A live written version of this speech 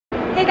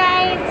Hey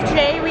guys,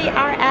 today we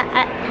are at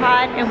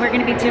Epcot and we're going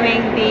to be doing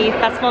the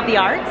Festival of the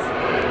Arts.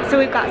 So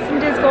we've got some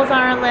DisGoals on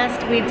our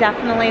list. We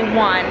definitely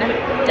won.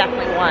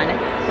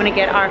 Want to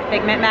get our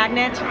Figment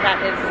magnet. That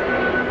is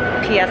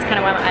PS kind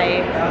of why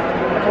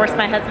I forced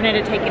my husband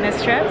into taking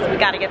this trip. So we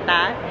got to get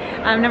that.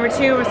 Number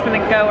two, we're just going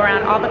to go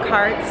around all the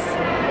carts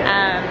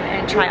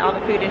and try all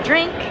the food and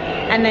drink.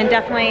 And then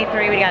definitely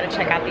three, we got to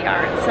check out the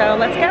art. So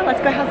let's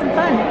go have some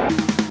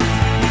fun.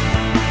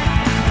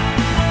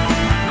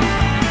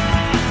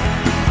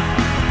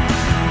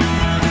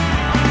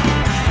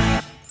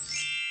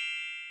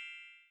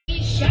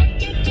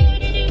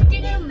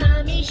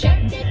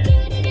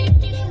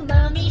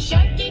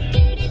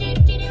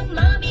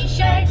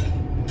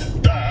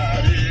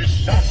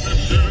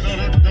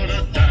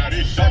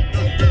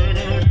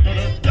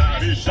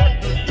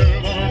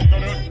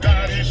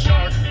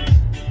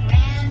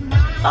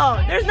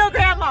 Oh, there's no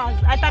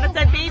grandmas. I thought it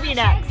said baby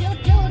next.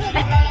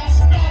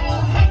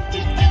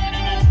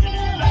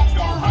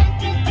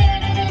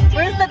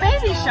 Where's the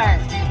baby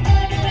shark?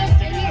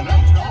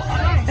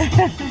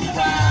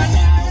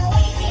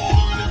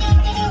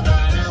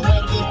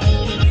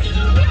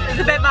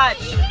 It's a bit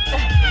much.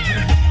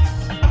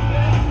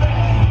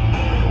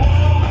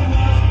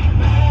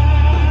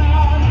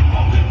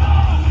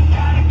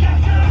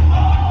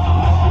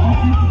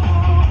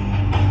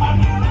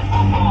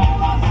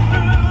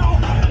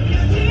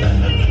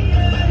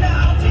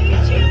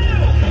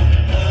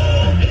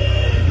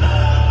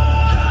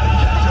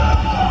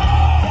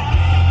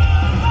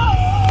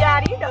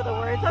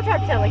 Don't try to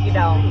pretend like you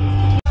don't.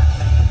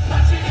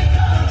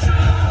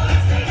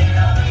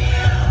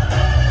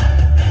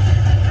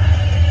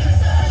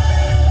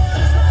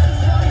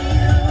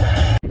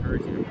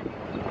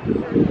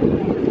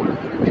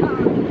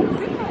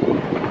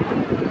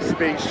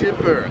 Spaceship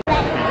Earth.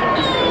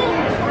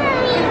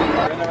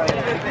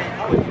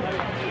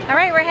 All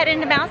right, we're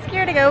heading to Mouse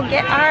Gear to go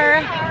get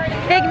our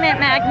Figment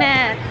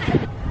magnets.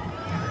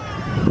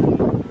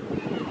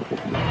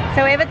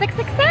 So it was a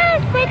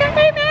success. I got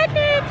my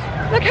magnet.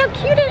 Look how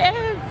cute it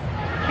is.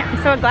 I'm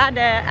so glad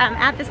to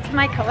add this to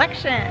my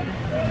collection.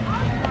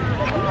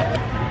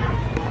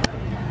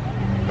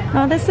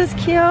 Oh, this is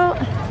cute.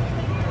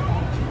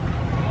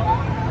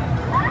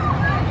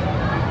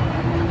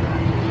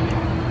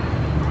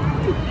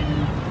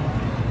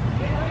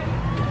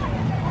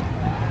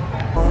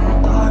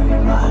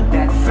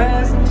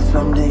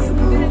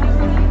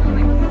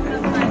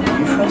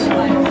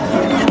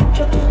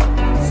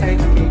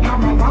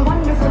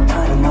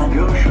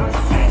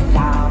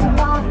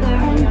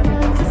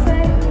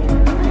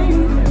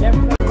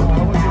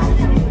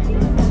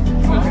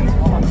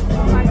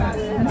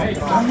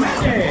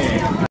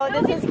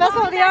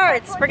 Festival of the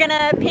Arts. We're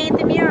gonna paint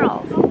the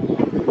murals.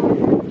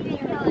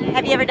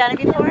 Have you ever done it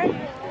before?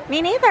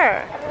 Me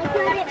neither.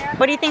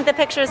 What do you think the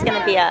picture is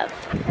gonna be of?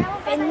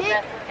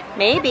 Figment?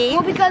 Maybe.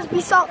 Well, because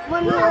we saw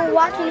when we were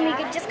walking, we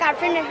just got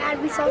Figment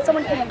and we saw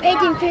someone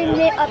painting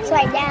Figment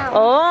upside down.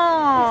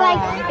 Oh.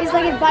 It's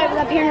like his body was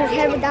up here and his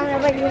head was down there,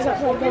 like he was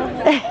upside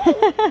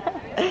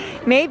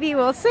down. Maybe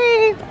we'll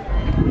see.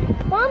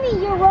 Mommy,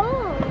 you're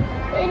wrong.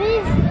 It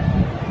is.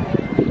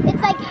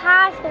 It's like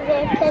half of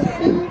it to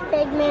see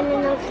Figment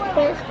in those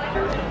fish,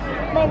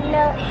 but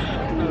no,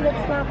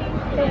 it's not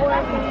the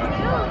word.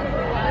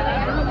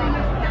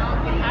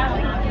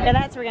 For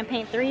that, so we're gonna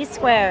paint 3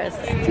 squares.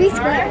 3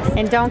 squares.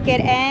 And don't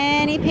get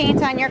any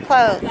paint on your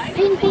clothes.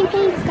 Paint.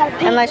 Gotta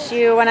paint. Unless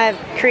you want to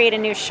create a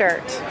new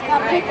shirt.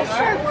 Gotta paint the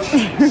shirt.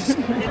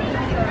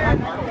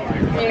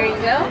 There you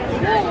go.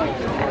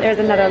 There's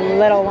another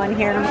little one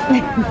here.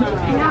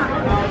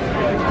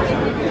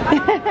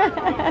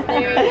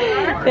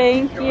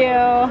 Thank you.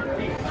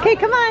 Okay,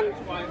 come on.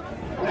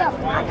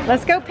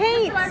 Let's go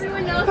paint.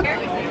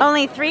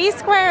 Only 3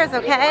 squares,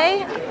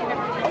 okay?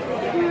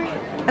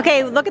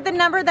 Okay, look at the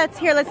number that's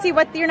here. Let's see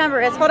what your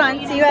number is. Hold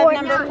on. So you have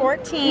number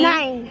 14.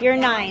 9. You're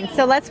 9.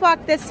 So let's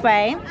walk this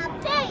way.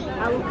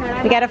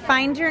 We gotta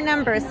find your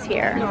numbers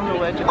here.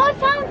 Oh, I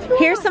found 2.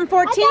 Here's some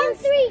 14s.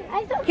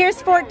 I found 3.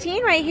 Here's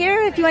 14 right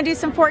here. If you want to do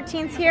some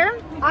 14s here.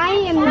 I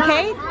am not.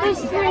 Okay. There's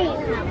 3.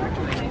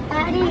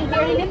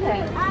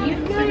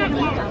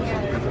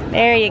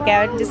 There you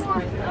go. Just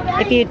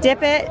if you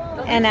dip it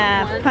and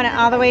put it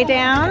all the way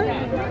down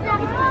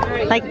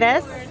like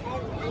this.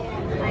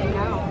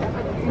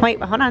 Wait,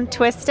 hold on.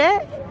 Twist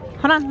it.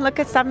 Hold on. Look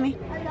at something.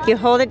 You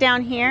hold it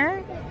down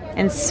here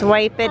and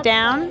swipe it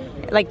down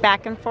like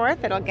back and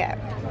forth. It'll get.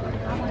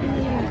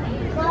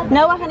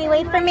 Noah, honey,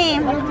 wait for me.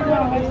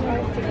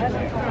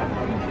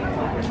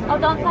 Oh,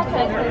 don't touch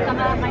it. Some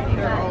of my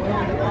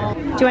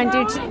favorite. Do you want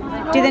to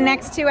do the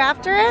next 2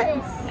 after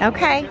it?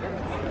 Okay.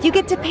 You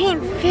get to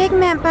paint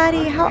Figment,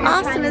 buddy. How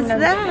awesome is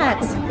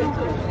that?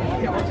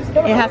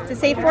 It has to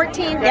say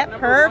 14. Yep,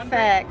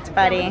 perfect,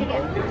 buddy.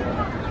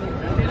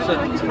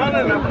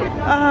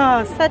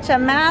 Oh, such a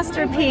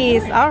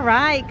masterpiece. All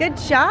right, good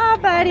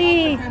job,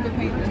 buddy.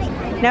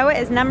 Noah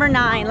is number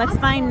 9. Let's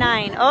find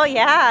 9. Oh,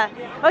 yeah.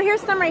 Oh,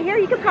 here's some right here.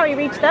 You could probably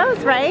reach those,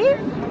 right?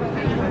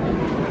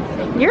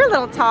 You're a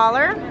little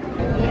taller.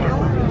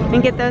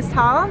 And get those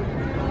tall.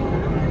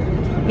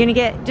 You're gonna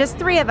get just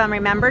 3 of them,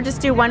 remember? Just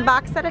do 1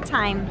 box at a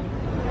time.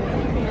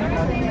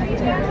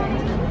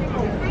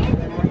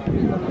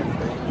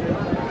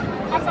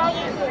 That's all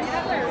you do.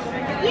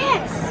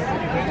 Yes.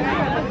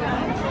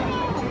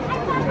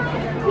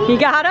 You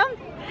got them?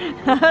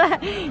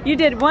 You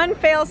did 1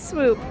 fail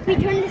swoop. We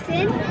turn this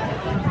in,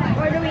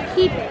 or do we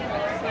keep it?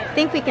 I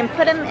think we can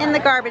put them in the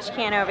garbage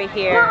can over No,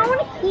 here. I want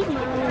to keep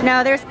mine.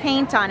 No, there's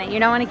paint on it. You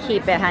don't want to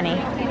keep it,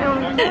 honey.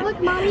 Look,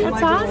 Mommy.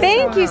 That's awesome.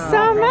 Thank you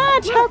so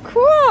much. How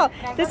cool.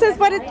 This is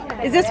what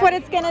is this what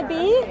it's gonna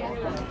be?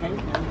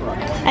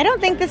 I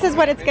don't think this is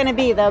what it's gonna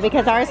be though,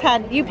 because ours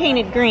had, you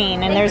painted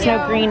green and there's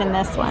no green in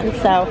this one.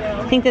 So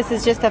I think this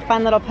is just a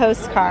fun little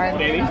postcard.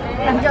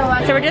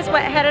 So we're just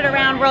headed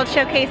around World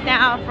Showcase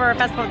now for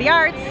Festival of the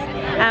Arts.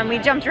 We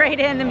jumped right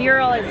in. The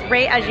mural is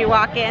right as you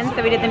walk in,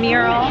 so we did the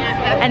mural.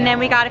 And then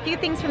we got a few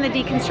things from the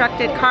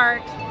deconstructed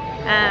cart.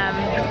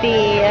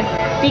 The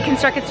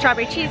deconstructed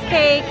strawberry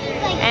cheesecake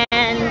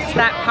and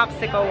that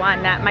popsicle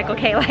one that Michael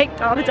K liked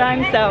all the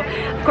time. So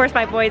of course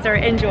my boys are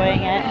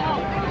enjoying it.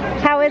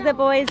 How is it,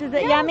 boys? Is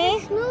it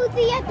yummy?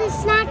 Smoothie at the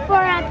snack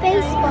bar at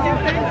baseball.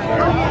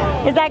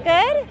 Is that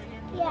good?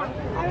 Yeah,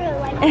 I really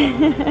like it.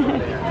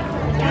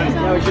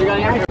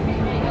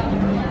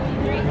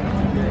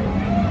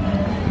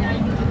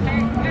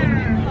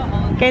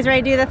 You guys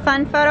ready to do the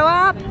fun photo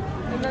op?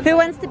 Who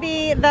wants to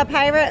be the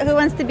pirate? Who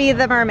wants to be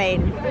the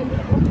mermaid?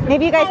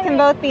 Maybe you guys can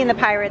both be in the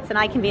pirates and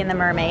I can be in the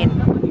mermaid.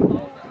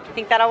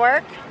 Think that'll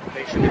work?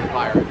 They should be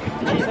pirates.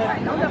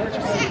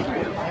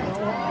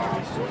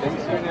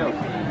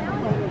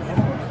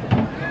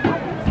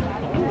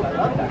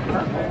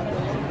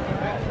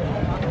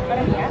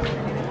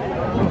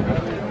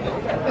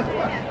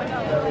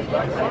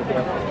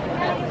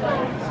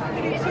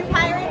 Two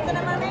pirates and a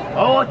mermaid?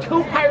 Oh,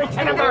 2 pirates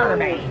and a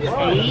mermaid.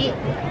 See?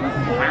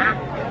 Huh?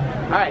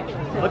 All right,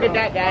 look at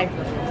that guy.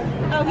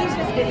 Oh, he's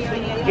just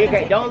videoing you.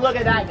 Okay, don't look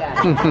at that guy.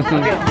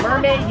 Okay,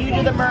 mermaid, you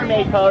do the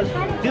mermaid pose.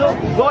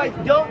 Boys,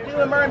 don't do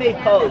a mermaid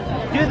pose.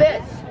 Do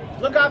this.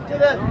 Look up to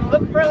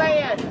look for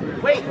land.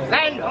 Wait,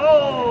 land.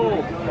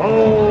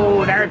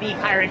 Oh, there be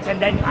pirates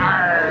and then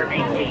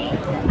mermaid.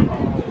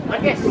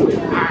 Like this.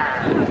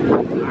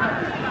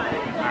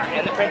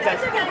 And the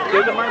princess,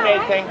 do the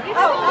mermaid thing.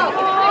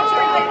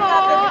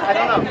 I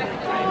don't know.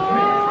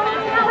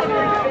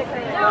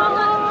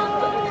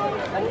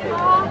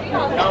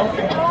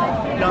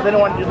 No, they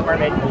don't want to do the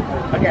mermaid.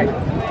 Okay.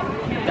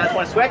 You guys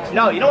want to switch?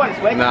 No, you don't want to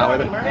switch. No, you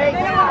want mermaid.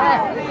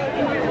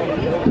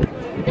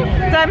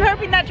 So I'm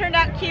hoping that turned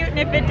out cute, and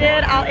if it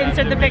did, I'll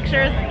insert the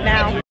pictures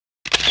now.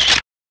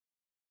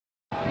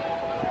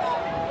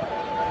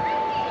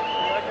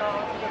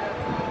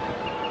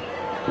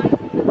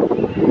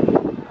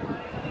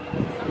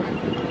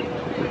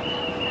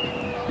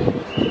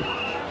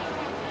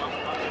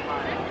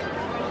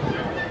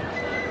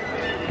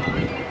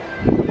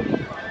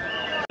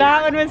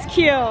 That one was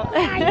cute.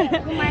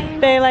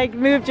 They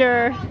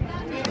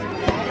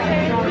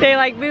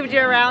moved you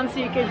around so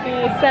you could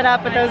be set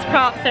up with those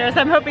props there. So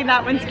I'm hoping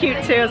that one's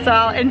cute too, so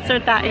I'll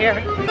insert that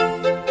here.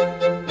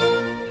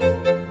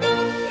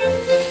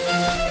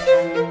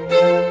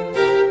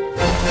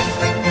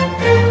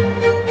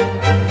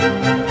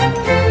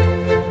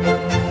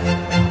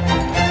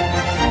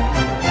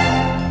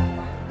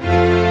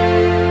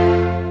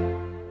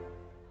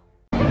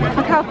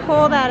 Look how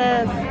cool that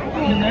is.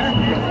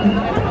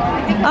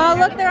 Oh,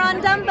 look, they're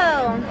on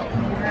Dumbo.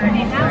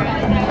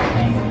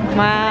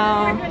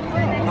 Wow.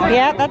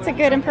 Yeah, that's a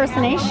good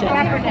impersonation.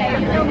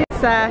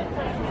 It's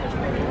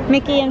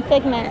Mickey and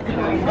Figment.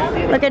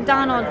 Look at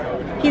Donald.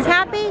 He's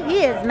happy,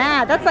 he is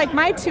mad. That's like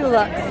my 2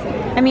 looks.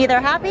 I'm either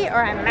happy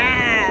or I'm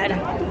mad.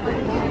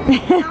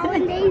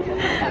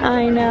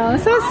 I know,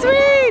 so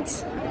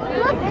sweet.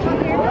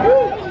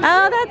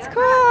 Oh, that's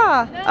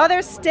cool. Oh,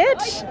 there's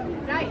Stitch.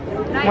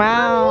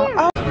 Wow.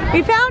 Oh,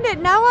 we found it,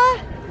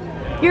 Noah.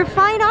 Your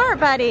fine art,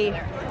 buddy.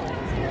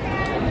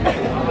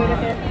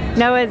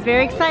 Noah's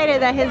very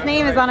excited that his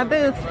name is on a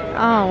booth.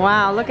 Oh,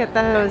 wow, look at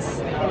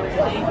those.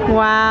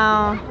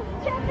 Wow.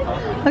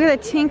 Look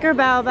at the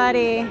Tinkerbell,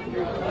 buddy.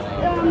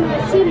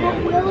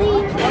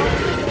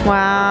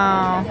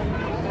 Wow.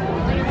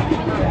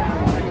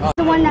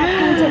 The one that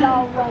painted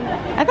all of them.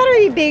 I thought it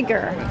would be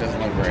bigger. It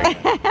doesn't look great.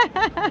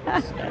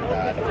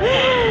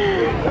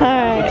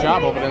 Alright. Good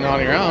job opening on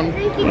your own.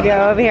 You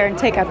go over here and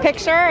take a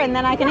picture and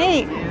then I can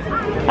eat.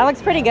 That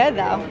looks pretty good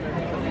though.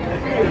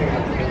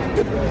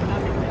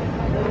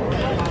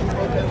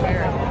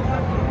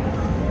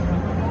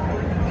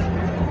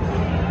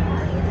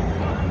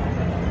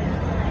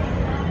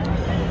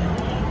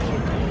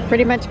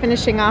 Pretty much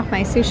finishing off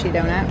my sushi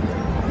donut.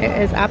 It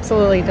is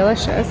absolutely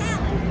delicious.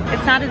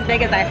 It's not as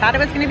big as I thought it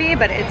was going to be,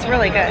 but it's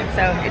really good.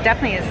 So it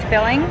definitely is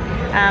filling.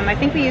 I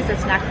think we used a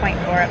snack point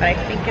for it, but I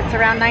think it's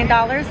around $9,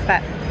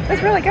 but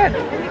it's really good.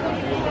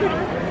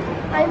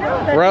 I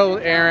know. Row,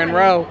 Aaron,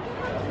 row.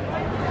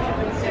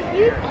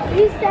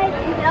 You said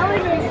no,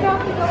 and it's not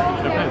to go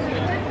over there.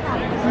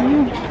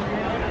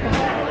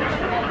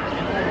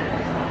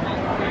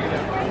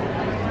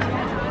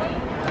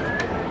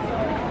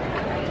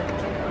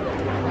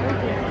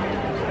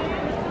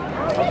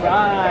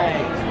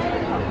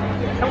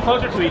 Alright. Come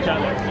closer to each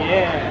other.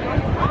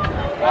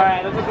 Yeah.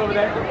 Alright, let's look over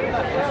there.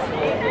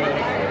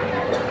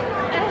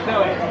 That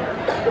way.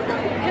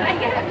 Can I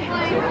get a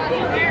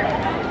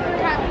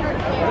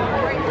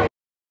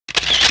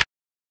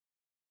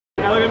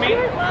Now look at me.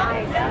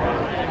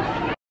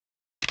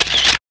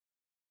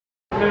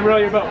 And then roll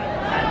your boat.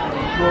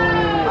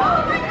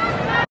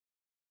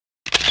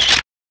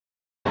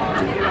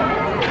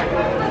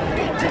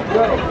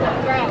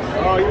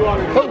 Oh, you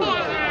want to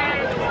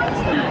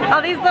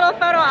Oh, these little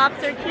photo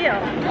ops are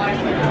cute.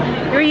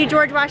 Were you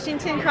George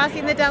Washington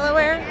crossing the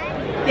Delaware?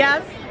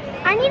 Yes?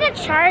 I need a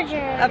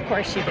charger. Of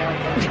course you do.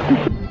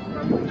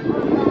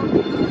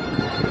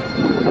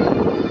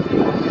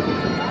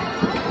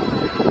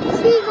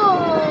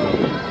 Seagull.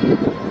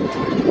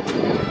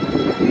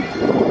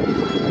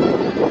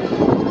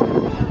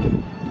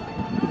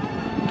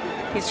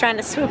 He's trying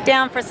to swoop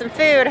down for some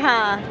food,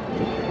 huh?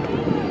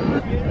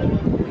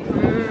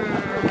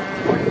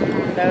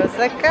 Those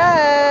look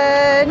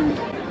good.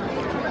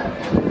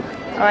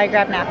 Oh, I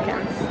grabbed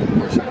napkins.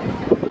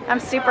 I'm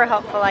super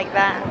helpful like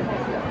that.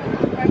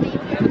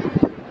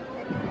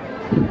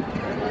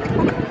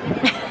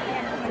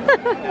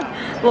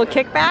 Little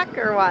kickback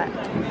or what?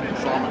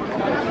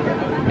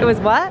 Balsamic. It was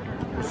what?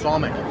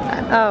 Balsamic.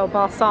 Oh,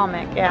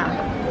 balsamic, yeah.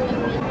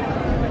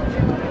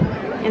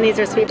 And these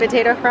are sweet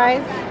potato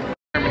fries.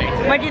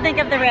 What do you think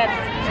of the ribs?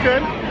 It's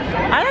good.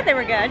 I thought they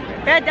were good.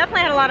 They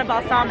definitely had a lot of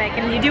balsamic,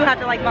 and you do have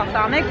to like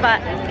balsamic,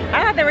 but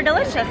I thought they were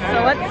delicious.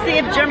 So let's see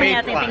if Germany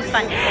has anything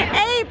fun.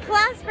 A+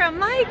 from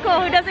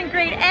Michael, who doesn't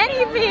grade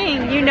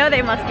anything. You know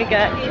they must be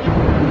good.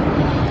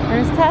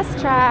 There's test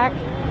track.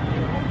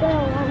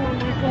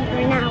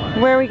 Right now.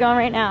 Where are we going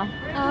right now?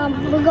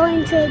 We're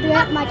going to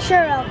get my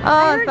churro.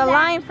 Oh, it's the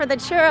line for the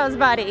churros,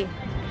 buddy.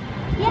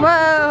 Yeah.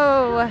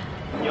 Whoa.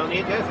 You'll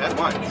need this at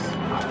once.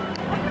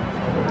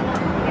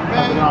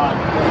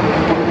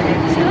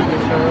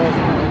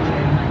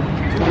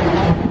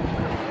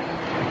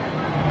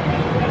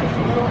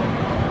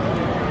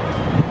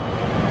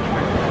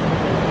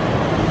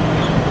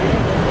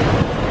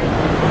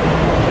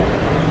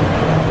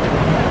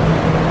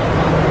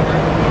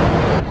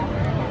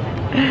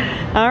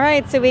 All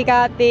right, so we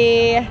got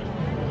the,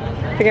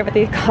 I forget what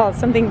they call,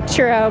 something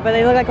churro, but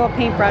they look like little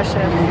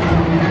paintbrushes.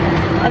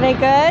 Are they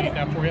good?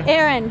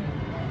 Aaron,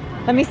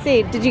 let me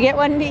see. Did you get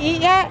one to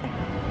eat yet?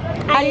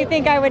 How do you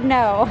think I would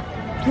know?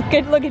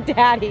 Good look at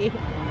Daddy.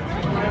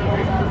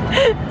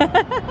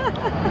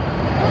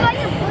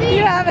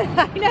 You haven't,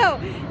 I know.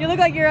 You look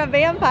like you're a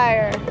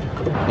vampire.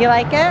 You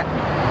like it?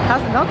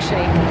 How's the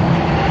milkshake?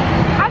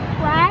 I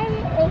tried.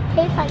 It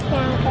tastes like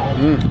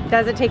pancake.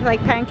 Does it taste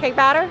like pancake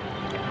batter?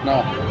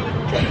 No.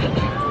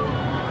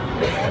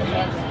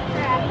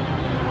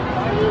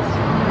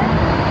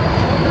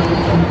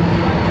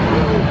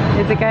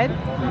 Is it good?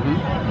 Mm-hmm.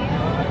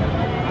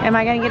 Am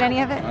I gonna get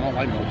any of it? I don't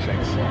like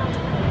milkshakes.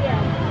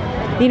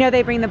 You know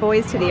they bring the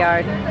boys to the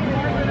yard.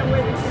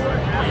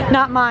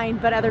 Not mine,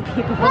 but other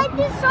people. I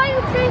just saw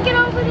you drinking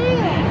over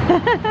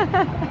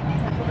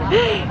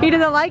there. He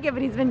doesn't like it,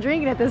 but he's been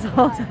drinking it this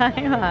whole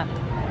time. Huh?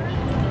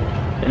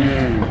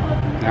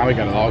 Now we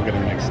got it all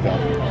getting mixed up.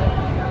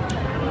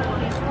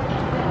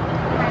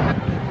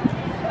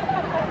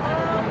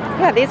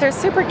 Yeah, these are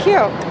super cute.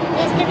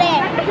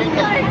 Yesterday.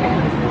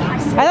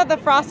 I thought the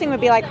frosting would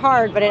be like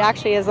hard, but it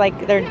actually is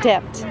like they're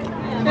dipped.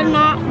 They're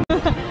not.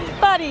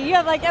 Buddy, you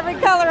have like every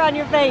color on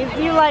your face.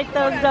 You like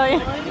those, don't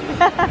you?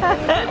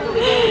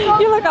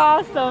 You look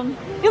awesome.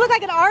 You look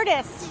like an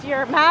artist.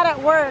 You're mad at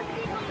work.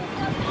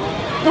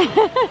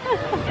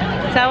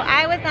 So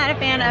I was not a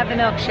fan of the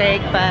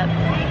milkshake, but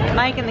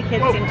Mike and the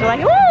kids seem to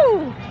like it.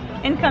 Woo!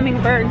 Incoming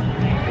bird.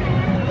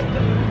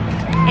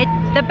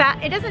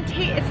 It doesn't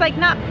taste, it's like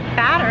not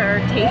batter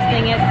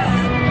tasting, it's,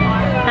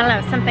 I don't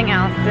know, something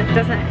else. It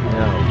doesn't,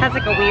 has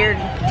like a weird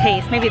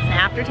taste. Maybe it's an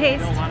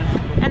aftertaste.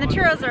 And the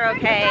churros are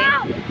okay.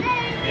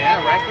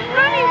 Yeah, wreck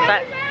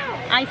But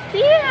I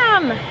see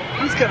them.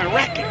 He's gonna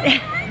wreck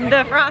it.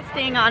 The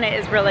frosting on it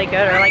is really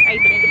good, or like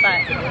icing,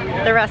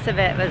 but the rest of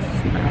it was,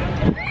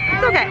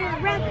 it's okay.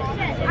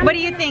 What do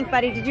you think,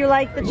 buddy? Did you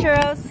like the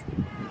churros?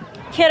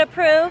 Kid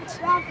approved?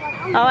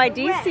 Oh, I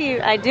do see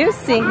you. I do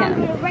see him.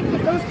 I'm gonna wreck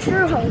those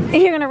churros.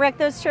 You're gonna wreck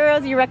those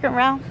churros? You wrecking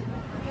Ralph?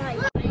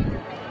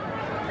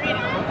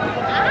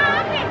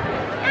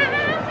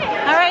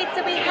 Alright,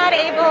 so we had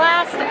a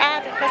blast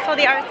at the Festival of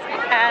the Arts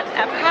at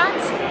Epcot,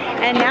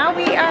 and now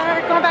we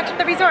are going back to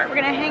the resort. We're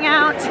gonna hang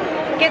out,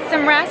 get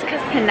some rest,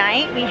 because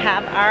tonight we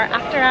have our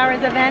after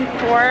hours event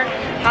for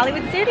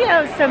Hollywood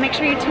Studios, so make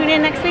sure you tune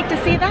in next week to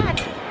see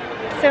that.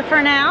 So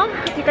for now,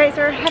 you guys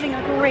are having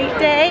a great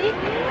day,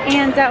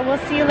 and we'll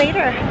see you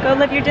later. Go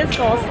live your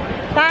DisGoals.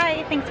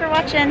 Bye, thanks for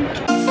watching.